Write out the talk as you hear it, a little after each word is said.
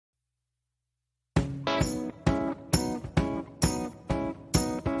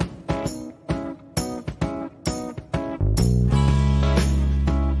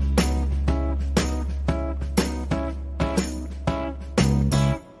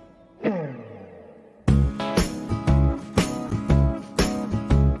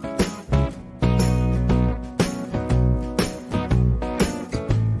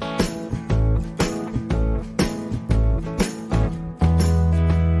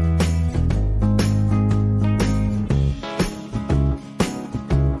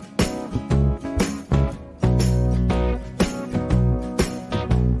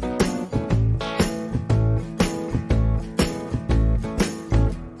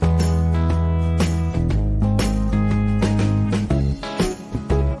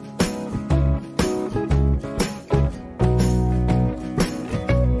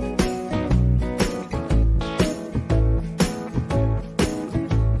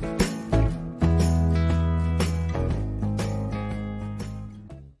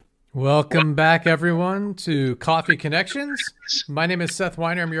Welcome back, everyone, to Coffee Connections. My name is Seth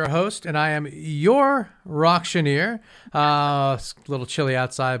Weiner. I'm your host, and I am your auctioneer. It's a little chilly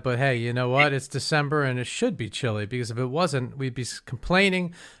outside, but hey, you know what? It's December, and it should be chilly, because if it wasn't, we'd be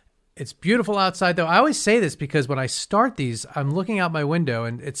complaining. It's beautiful outside, though. I always say this because when I start these, I'm looking out my window,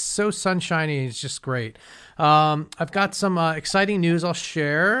 and it's so sunshiny, and it's just great. I've got some exciting news I'll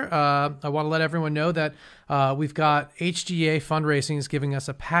share. I want to let everyone know that we've got HGA Fundraising is giving us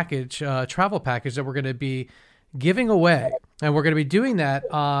a package, travel package that we're going to be giving away. And we're going to be doing that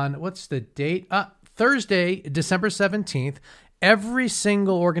on, what's the date? Thursday, December 17th. Every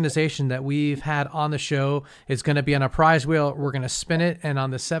single organization that we've had on the show is going to be on a prize wheel. We're going to spin it. And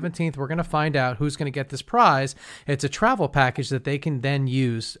on the 17th, we're going to find out who's going to get this prize. It's a travel package that they can then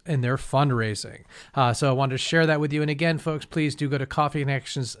use in their fundraising. So I wanted to share that with you. And again, folks, please do go to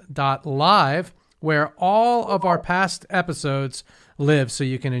coffeeconnections.live, where all of our past episodes live so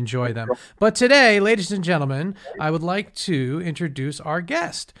you can enjoy them. But today, ladies and gentlemen, I would like to introduce our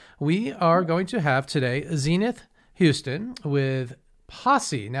guest. We are going to have today Zenith Houston with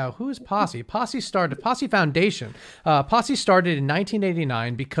Posse. Now, who is Posse? Posse Foundation. Posse started in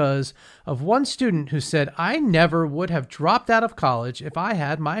 1989 because of one student who said, "I never would have dropped out of college if I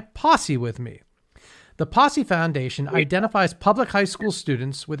had my posse with me." The Posse Foundation identifies public high school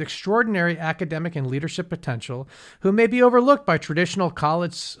students with extraordinary academic and leadership potential who may be overlooked by traditional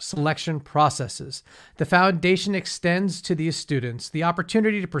college selection processes. The foundation extends to these students the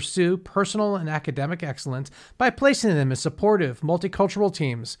opportunity to pursue personal and academic excellence by placing them in supportive multicultural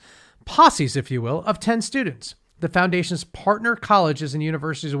teams, posses, if you will, of 10 students. The foundation's partner colleges and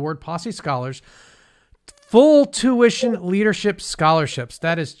universities award Posse scholars full tuition leadership scholarships.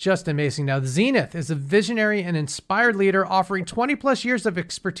 That is just amazing. Now, Zenith is a visionary and inspired leader offering 20 plus years of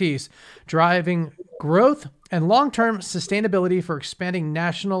expertise, driving growth and long-term sustainability for expanding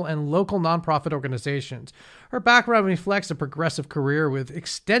national and local nonprofit organizations. Her background reflects a progressive career with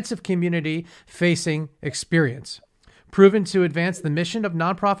extensive community-facing experience, proven to advance the mission of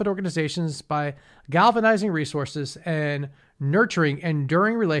nonprofit organizations by galvanizing resources and nurturing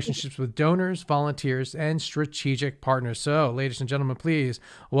enduring relationships with donors, volunteers, and strategic partners. So, ladies and gentlemen, please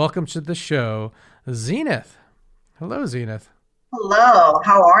welcome to the show, Zenith. Hello, Zenith. Hello,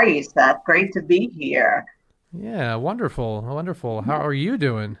 how are you, Seth? Great to be here. Yeah, wonderful, wonderful. How are you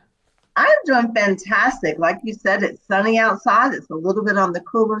doing? I'm doing fantastic. Like you said, it's sunny outside. It's a little bit on the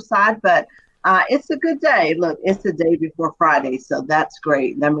cooler side, but it's a good day. Look, it's the day before Friday, so that's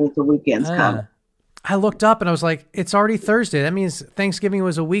great. That means the weekend's coming. I looked up and I was like, it's already Thursday. That means Thanksgiving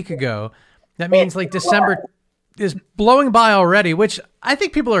was a week ago. That means like December is blowing by already, which I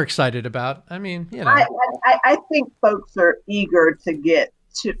think people are excited about. I mean, you know. I think folks are eager to get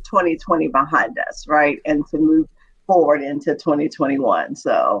to 2020 behind us, right? And to move forward into 2021.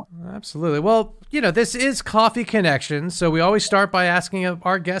 So absolutely. Well, you know, this is Coffee Connection. So we always start by asking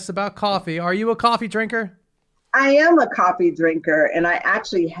our guests about coffee. Are you a coffee drinker? I am a coffee drinker, and I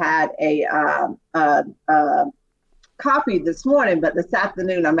actually had a coffee this morning, but this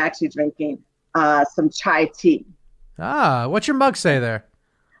afternoon I'm actually drinking some chai tea. What's your mug say there?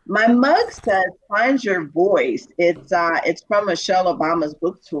 My mug says "Find Your Voice." It's from Michelle Obama's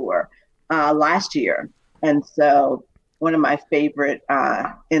book tour last year, and so one of my favorite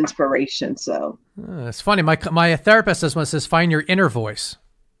inspirations. So it's funny. My therapist says "Find your inner voice."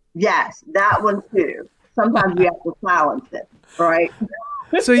 Yes, that one too. Sometimes we have to silence it, right?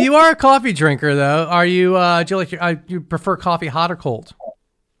 So you are a coffee drinker, though. Are you? Do you you prefer coffee hot or cold?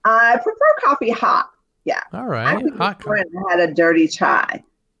 I prefer coffee hot. Yeah. All right. Hot. I had a dirty chai,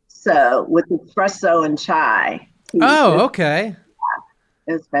 so with espresso and chai. Oh, okay.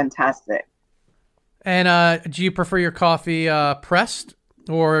 It's fantastic. And do you prefer your coffee pressed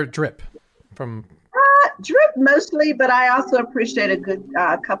or drip? From drip mostly, but I also appreciate a good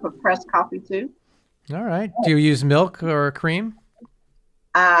cup of pressed coffee too. All right. Do you use milk or cream?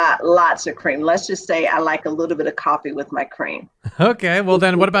 Lots of cream. Let's just say I like a little bit of coffee with my cream. Okay. Well,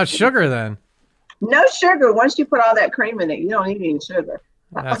 then what about sugar then? No sugar. Once you put all that cream in it, you don't need any sugar.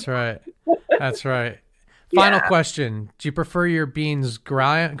 That's right. That's right. Final question. Do you prefer your beans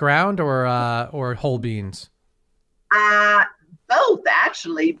ground or whole beans? Both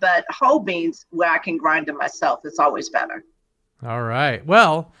actually, but whole beans where I can grind them myself, it's always better. All right.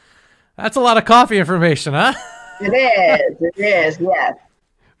 Well, that's a lot of coffee information, huh? It is, yes.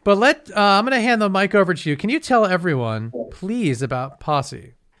 But I'm going to hand the mic over to you. Can you tell everyone, please, about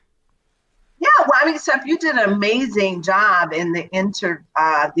Posse? Yeah, well, I mean, Seth, you did an amazing job in the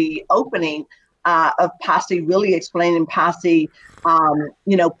opening of Posse, really explaining Posse.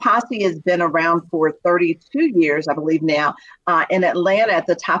 Posse has been around for 32 years, I believe now. In Atlanta, at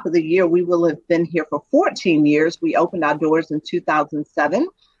the top of the year, we will have been here for 14 years. We opened our doors in 2007.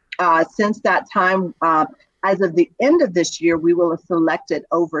 Since that time, as of the end of this year, we will have selected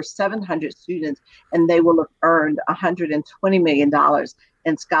over 700 students, and they will have earned $120 million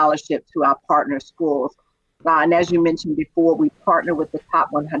in scholarship to our partner schools. And as you mentioned before, we partner with the top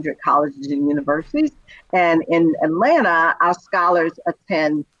 100 colleges and universities. And in Atlanta, our scholars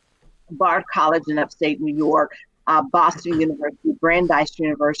attend Bard College in upstate New York, Boston University, Brandeis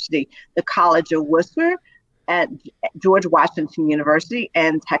University, the College of Worcester, at George Washington University,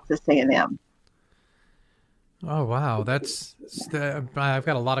 and Texas A&M. Oh, wow. I've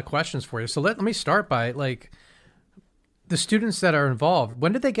got a lot of questions for you. So let me start by the students that are involved.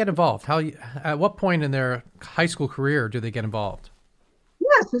 When did they get involved? At what point in their high school career do they get involved?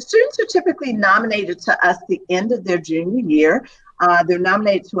 Yes, the students are typically nominated to us the end of their junior year. They're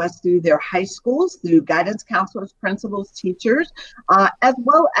nominated to us through their high schools, through guidance counselors, principals, teachers, as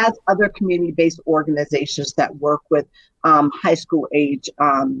well as other community-based organizations that work with high school age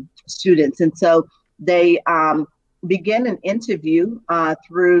students. And so they begin an interview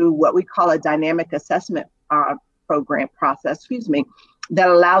through what we call a dynamic assessment program process, that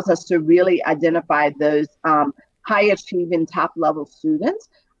allows us to really identify those high achieving top level students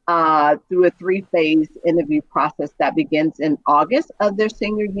through a 3-phase interview process that begins in August of their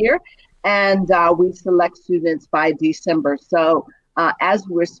senior year. And we select students by December. So as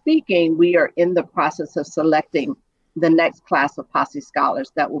we're speaking, we are in the process of selecting the next class of Posse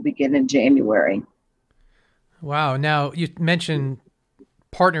scholars that will begin in January. Wow. Now, you mentioned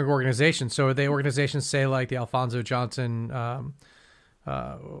partner organizations. So are they organizations, say, like the Alfonso Johnson,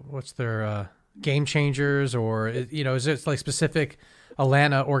 what's their Game Changers, or, is it like specific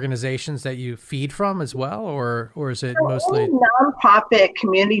Atlanta organizations that you feed from as well, or is it mostly nonprofit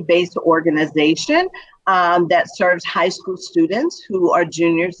community-based organization that serves high school students who are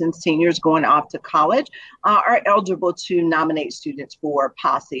juniors and seniors going off to college are eligible to nominate students for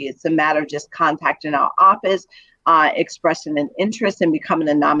Posse? It's a matter of just contacting our office, expressing an interest in becoming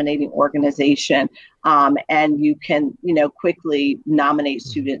a nominating organization, and you can quickly nominate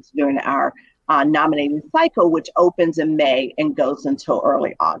students during our nominating cycle, which opens in May and goes until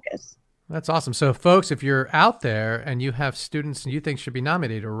early August. That's awesome. So folks, if you're out there and you have students and you think should be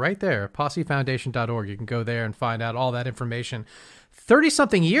nominated, right there, possefoundation.org, you can go there and find out all that information. 30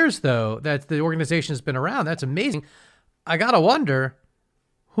 something years though, that the organization has been around. That's amazing. I got to wonder,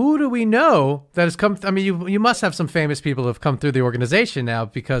 who do we know that has come? I mean, you must have some famous people who have come through the organization now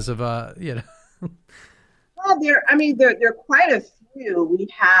because of, Well, there are quite a few. We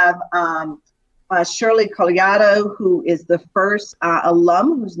have, Shirley Collado, who is the first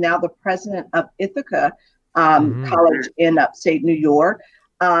alum, who's now the president of Ithaca College in upstate New York.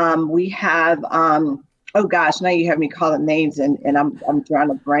 We have, oh gosh, now you have me calling names, and I'm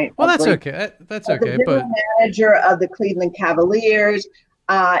drawing a brain. Well, that's okay. That's okay. The general manager of the Cleveland Cavaliers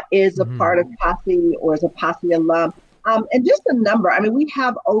is a part of Posse, or is a Posse alum. And just a number. I mean, we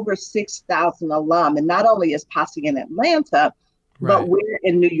have over 6,000 alum, and not only is Posse in Atlanta, but we're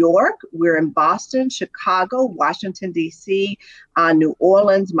in New York, we're in Boston, Chicago, Washington, D.C., New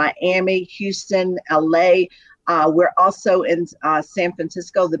Orleans, Miami, Houston, L.A. We're also in San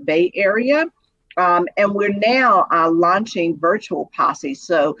Francisco, the Bay Area. And we're now launching virtual Posse.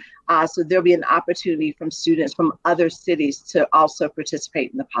 So there'll be an opportunity from students from other cities to also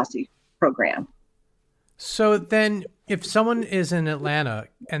participate in the Posse program. So then if someone is in Atlanta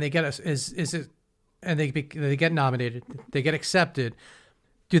and they get and they get nominated, they get accepted,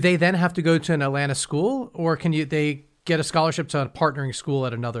 do they then have to go to an Atlanta school, or they get a scholarship to a partnering school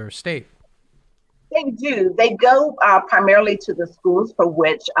at another state? They do. They go primarily to the schools for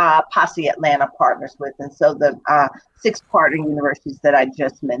which Posse Atlanta partners with, and so the 6 partner universities that I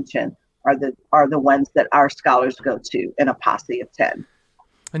just mentioned are the ones that our scholars go to in a Posse of 10.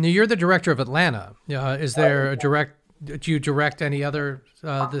 And you're the director of Atlanta. Is there do you direct any other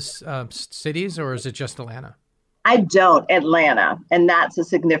cities, or is it just Atlanta? I don't, Atlanta, and that's a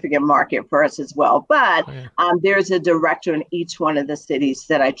significant market for us as well. But there's a director in each one of the cities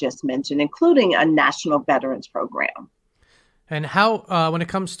that I just mentioned, including a national veterans program. And how, when it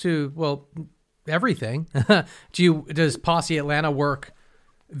comes to, everything, does Posse Atlanta work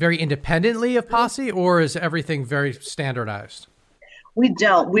very independently of Posse, or is everything very standardized? We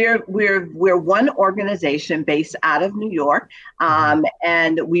don't. We're one organization based out of New York,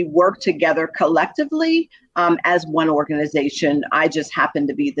 and we work together collectively as one organization. I just happen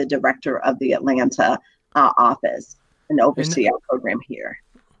to be the director of the Atlanta office and oversee our program here.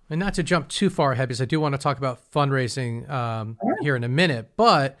 And not to jump too far ahead, because I do want to talk about fundraising here in a minute.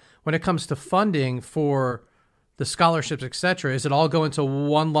 But when it comes to funding for the scholarships, et cetera, is it all go into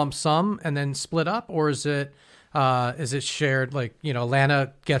one lump sum and then split up, or is it shared? Like,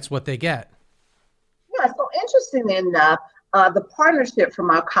 Atlanta gets what they get. Yeah. So interestingly enough, the partnership from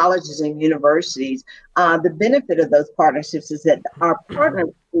our colleges and universities, the benefit of those partnerships is that our partner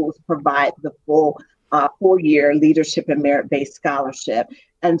schools provide the full 4-year leadership and merit-based scholarship.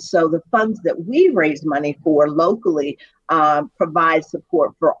 And so the funds that we raise money for locally provide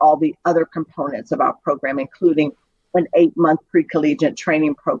support for all the other components of our program, including an 8-month pre-collegiate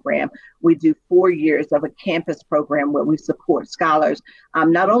training program. We do 4 years of a campus program where we support scholars,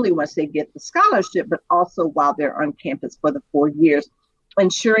 not only once they get the scholarship, but also while they're on campus for the 4 years,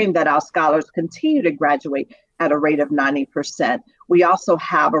 ensuring that our scholars continue to graduate at a rate of 90%. We also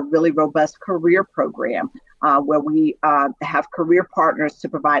have a really robust career program where we have career partners to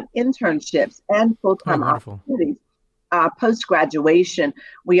provide internships and full-time opportunities. Post-graduation,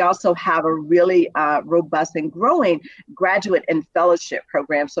 we also have a really robust and growing graduate and fellowship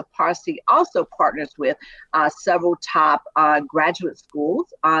program. So Posse also partners with several top graduate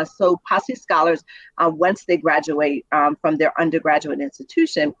schools. So Posse scholars, once they graduate from their undergraduate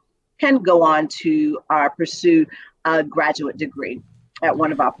institution, can go on to pursue a graduate degree at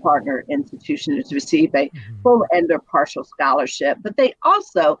one of our partner institutions to receive a full and or partial scholarship. But they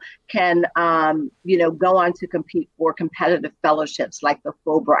also can, go on to compete for competitive fellowships like the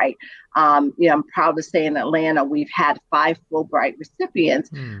Fulbright. I'm proud to say in Atlanta, we've had 5 Fulbright recipients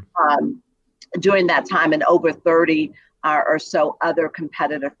during that time, and over 30 or so other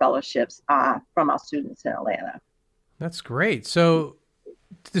competitive fellowships from our students in Atlanta. That's great. So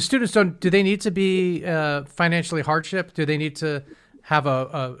the students do they need to be financially hardship? Do they need to have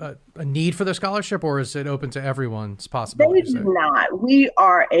a need for the scholarship, or is it open to everyone's possibility? They do not. We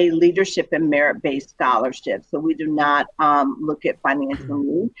are a leadership and merit-based scholarship, so we do not look at financial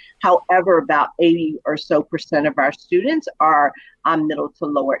need. However, about 80% or so of our students are middle to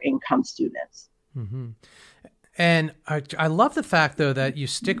lower income students. Mm-hmm. And I love the fact, though, that you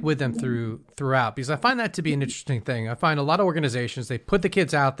stick with them throughout, because I find that to be an interesting thing. I find a lot of organizations, they put the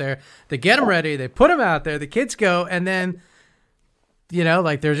kids out there, they get them ready, they put them out there, the kids go, and then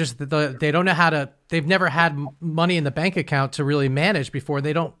they're just, they don't know how to, they've never had money in the bank account to really manage before.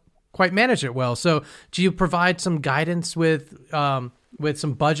 They don't quite manage it well. So do you provide some guidance with some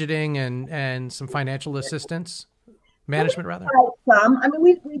budgeting and some financial assistance, management rather?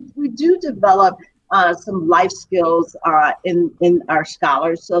 We do develop some life skills in our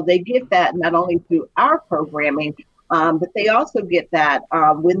scholars. So they get that not only through our programming, but they also get that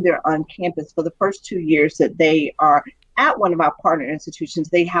when they're on campus for the first 2 years that they are at one of our partner institutions.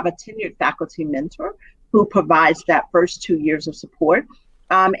 They have a tenured faculty mentor who provides that first 2 years of support.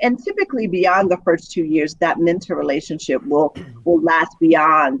 And typically beyond the first 2 years, that mentor relationship will last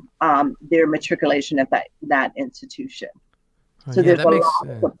beyond their matriculation at that institution. So there's a lot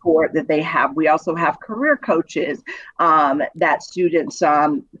of support that they have. We also have career coaches that students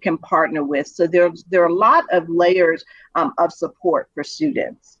can partner with. So there are a lot of layers of support for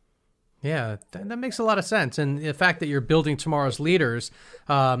students. Yeah, that makes a lot of sense. And the fact that you're building tomorrow's leaders,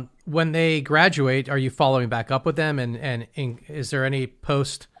 when they graduate, are you following back up with them? And is there any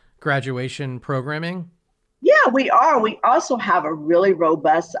post-graduation programming? Yeah, we are. We also have a really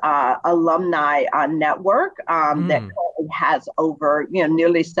robust alumni network that has over,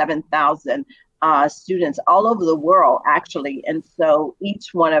 nearly 7,000 students all over the world, actually. And so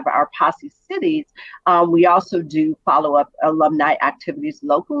each one of our Posse cities, we also do follow-up alumni activities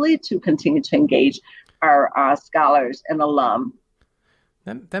locally to continue to engage our scholars and alum.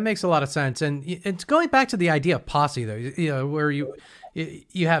 That makes a lot of sense. And it's going back to the idea of Posse, though, where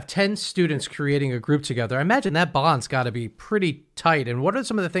you have 10 students creating a group together. I imagine that bond's got to be pretty tight. And what are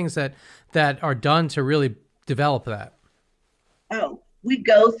some of the things that are done to really develop that? Oh, we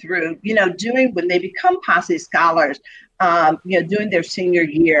go through, when they become Posse scholars, during their senior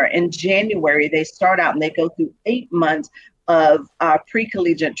year in January, they start out and they go through 8 months of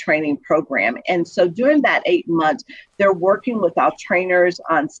pre-collegiate training program. And so during that 8 months, they're working with our trainers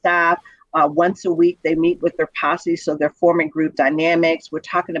on staff. Once a week, they meet with their Posse, so they're forming group dynamics. We're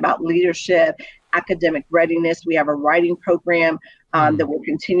talking about leadership, academic readiness. We have a writing program that we're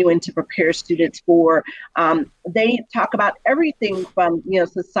continuing to prepare students for. They talk about everything from,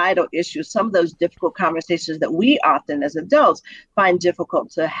 societal issues, some of those difficult conversations that we often as adults find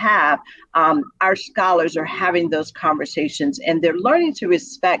difficult to have. Our scholars are having those conversations, and they're learning to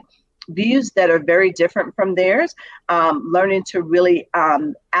respect views that are very different from theirs, learning to really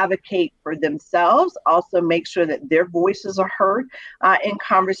advocate for themselves, also make sure that their voices are heard in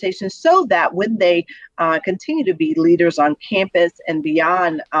conversations so that when they continue to be leaders on campus and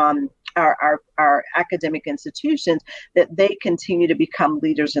beyond our academic institutions, that they continue to become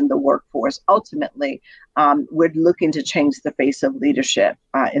leaders in the workforce. Ultimately, we're looking to change the face of leadership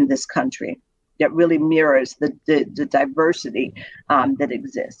in this country that really mirrors the diversity that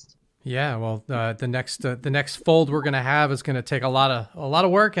exists. Yeah, well, the next fold we're going to have is going to take a lot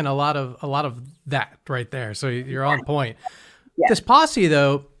of work and a lot of that right there. So you're on point. Yeah. This posse,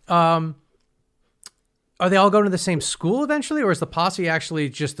 though, are they all going to the same school eventually, or is the posse actually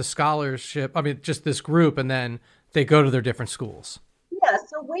just the scholarship? I mean, just this group, and then they go to their different schools? Yeah,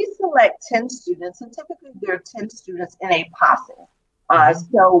 so we select 10 students, and typically there are 10 students in a posse.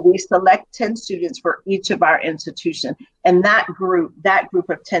 So we select 10 students for each of our institutions, and that group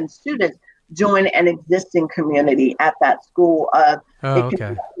of 10 students join an existing community at that school. It could be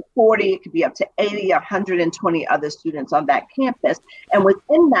up to 40, it could be up to 80, 120 other students on that campus. And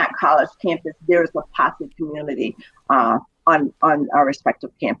within that college campus, there's a posse community on our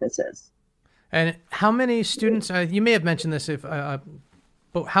respective campuses. And how many students, you may have mentioned this, but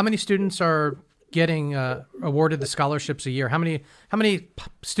how many students are getting awarded the scholarships a year? How many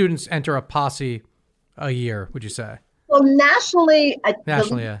students enter a posse a year, would you say? Well, nationally,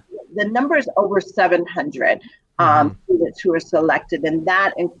 the number is over 700 students who are selected, and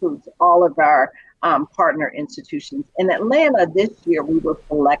that includes all of our partner institutions. In Atlanta this year, we will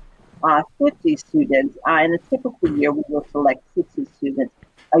select 50 students. In a typical year, we will select 60 students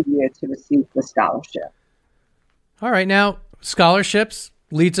a year to receive the scholarship. All right, now scholarships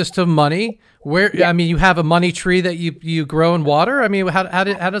leads us to money. I mean, you have a money tree that you grow and water. I mean, how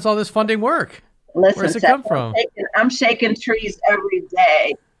does all this funding work? Listen, where does it come from? I'm shaking trees every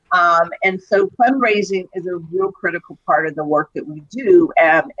day. And so fundraising is a real critical part of the work that we do.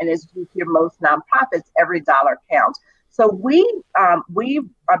 And as you hear most nonprofits, every dollar counts. So we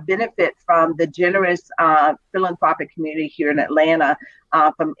benefit from the generous philanthropic community here in Atlanta,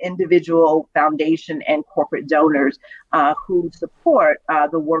 from individual foundation and corporate donors who support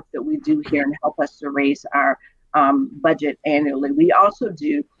the work that we do here and help us to raise our budget annually. We also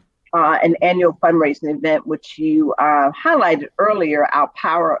do an annual fundraising event, which you highlighted earlier, our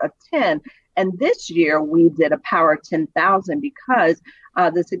Power of 10. And this year we did a Power of 10,000 because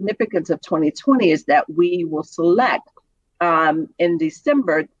the significance of 2020 is that we will select in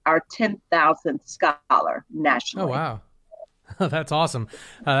December our 10,000th scholar nationally. Oh, wow. That's awesome.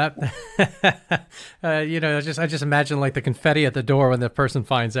 I just imagine like the confetti at the door when the person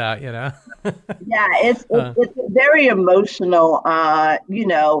finds out, Yeah, it's a very emotional,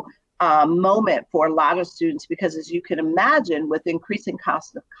 moment for a lot of students, because as you can imagine, with increasing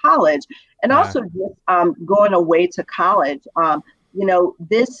costs of college and also just going away to college,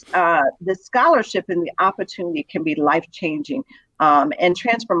 this scholarship and the opportunity can be life-changing and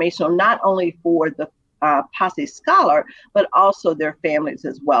transformational, not only for the Posse scholar, but also their families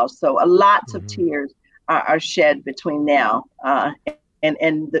as well. So lots of tears are shed between now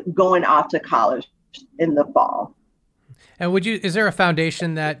and going off to college in the fall. And is there a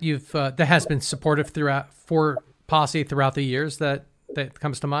foundation that that has been supportive for Posse throughout the years that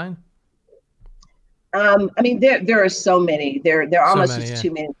comes to mind? There are so many. There are almost too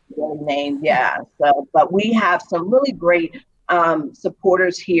many to really name. Yeah. So, but we have some really great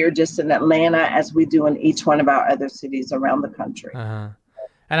supporters here just in Atlanta, as we do in each one of our other cities around the country. And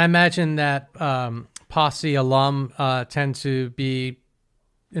I imagine that Posse alum tend to be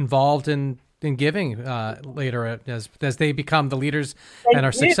involved in giving later as they become the leaders and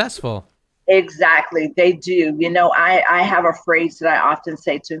are successful. Exactly. They do. I have a phrase that I often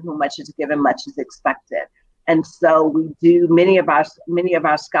say: to whom much is given, much is expected. And so we do, many of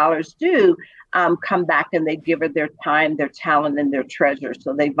our scholars do come back and they give it their time, their talent, and their treasure.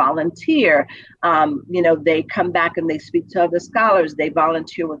 So they volunteer, they come back and they speak to other scholars. They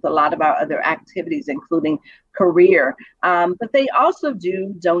volunteer with a lot of our other activities, including career. But they also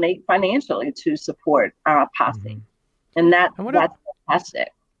do donate financially to support Posse. And that's fantastic.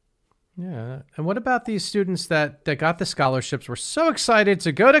 Yeah. And what about these students that got the scholarships, were so excited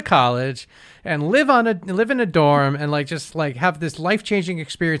to go to college and live in a dorm and have this life-changing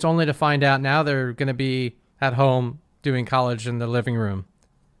experience, only to find out now they're going to be at home doing college in the living room?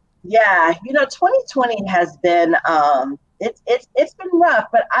 Yeah. 2020 has been, it's been rough,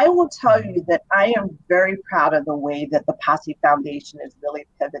 but I will tell you that I am very proud of the way that the Posse Foundation has really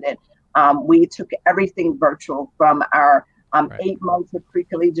pivoted. We took everything virtual, from our 8 months of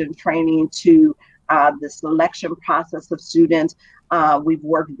pre-collegiate training to the selection process of students. We've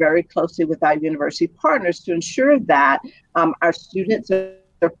worked very closely with our university partners to ensure that our students are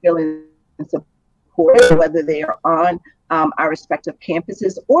feeling supported, whether they are on our respective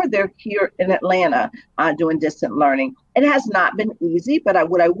campuses or they're here in Atlanta doing distant learning. It has not been easy, but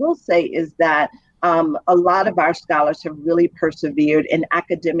what I will say is that a lot of our scholars have really persevered and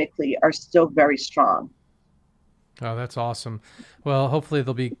academically are still very strong. Oh, that's awesome. Well, hopefully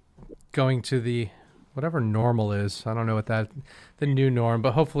they'll be going to the whatever normal is. I don't know what the new norm,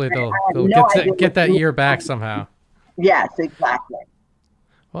 but hopefully they'll get that year back somehow. Yes, exactly.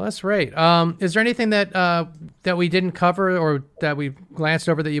 Well, that's great. Is there anything that we didn't cover or that we glanced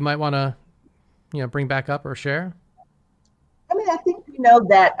over that you might want to, bring back up or share? I mean, I think,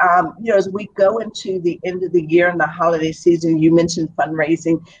 that, as we go into the end of the year and the holiday season, you mentioned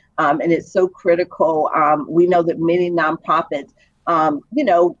fundraising, and it's so critical. We know that many nonprofits,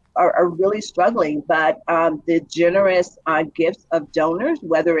 are really struggling, but the generous gifts of donors,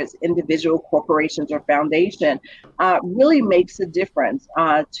 whether it's individual corporations or foundation, really makes a difference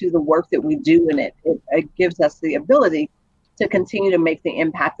to the work that we do. And it gives us the ability to continue to make the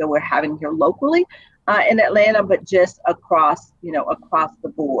impact that we're having here locally in Atlanta, but just across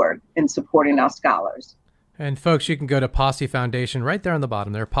the board in supporting our scholars. And folks, you can go to Posse Foundation right there on the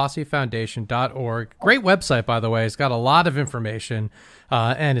bottom there, possefoundation.org. Great website, by the way. It's got a lot of information,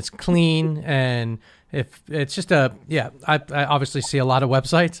 and it's clean. And if it's just I obviously see a lot of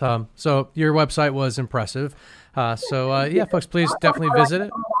websites. So your website was impressive. Folks, please definitely visit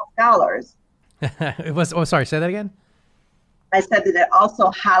it. Scholars. It was. Oh, sorry. Say that again. I said that it also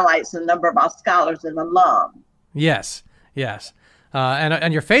highlights the number of our scholars and alum. Yes.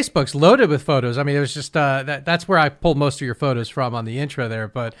 And your Facebook's loaded with photos. I mean, it was just that's where I pulled most of your photos from on the intro there.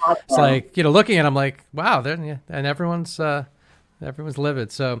 But awesome. It's like, looking at them like, wow, and everyone's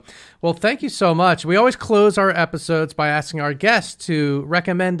livid. So, well, thank you so much. We always close our episodes by asking our guests to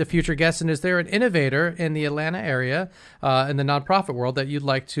recommend a future guest. And is there an innovator in the Atlanta area, in the nonprofit world, that you'd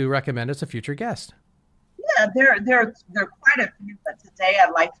like to recommend as a future guest? Yeah, there are quite a few, but today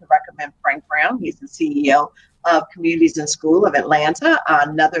I'd like to recommend Frank Brown. He's the CEO of Communities in School of Atlanta,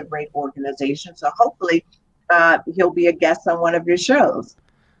 another great organization. So hopefully he'll be a guest on one of your shows.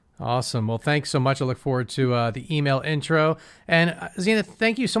 Awesome. Well, thanks so much. I look forward to the email intro. And Zena,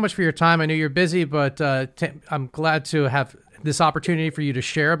 thank you so much for your time. I know you're busy, but I'm glad to have this opportunity for you to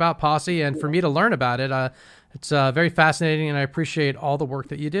share about Posse and for me to learn about it. It's very fascinating, and I appreciate all the work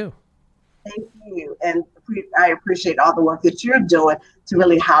that you do. Thank you. And I appreciate all the work that you're doing to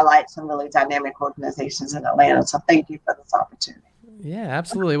really highlight some really dynamic organizations in Atlanta. So thank you for this opportunity. Yeah,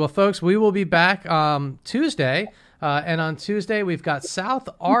 absolutely. Well, folks, we will be back Tuesday. And on Tuesday, we've got South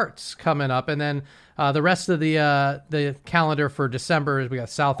Arts coming up. And then the rest of the calendar for December is we got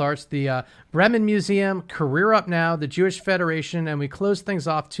South Arts, the Bremen Museum, Career Up Now, the Jewish Federation. And we close things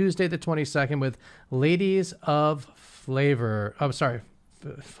off Tuesday, the 22nd with Ladies of Flavor. Oh, sorry.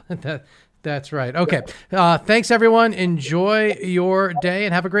 That's right. Okay. Thanks, everyone. Enjoy your day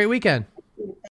and have a great weekend.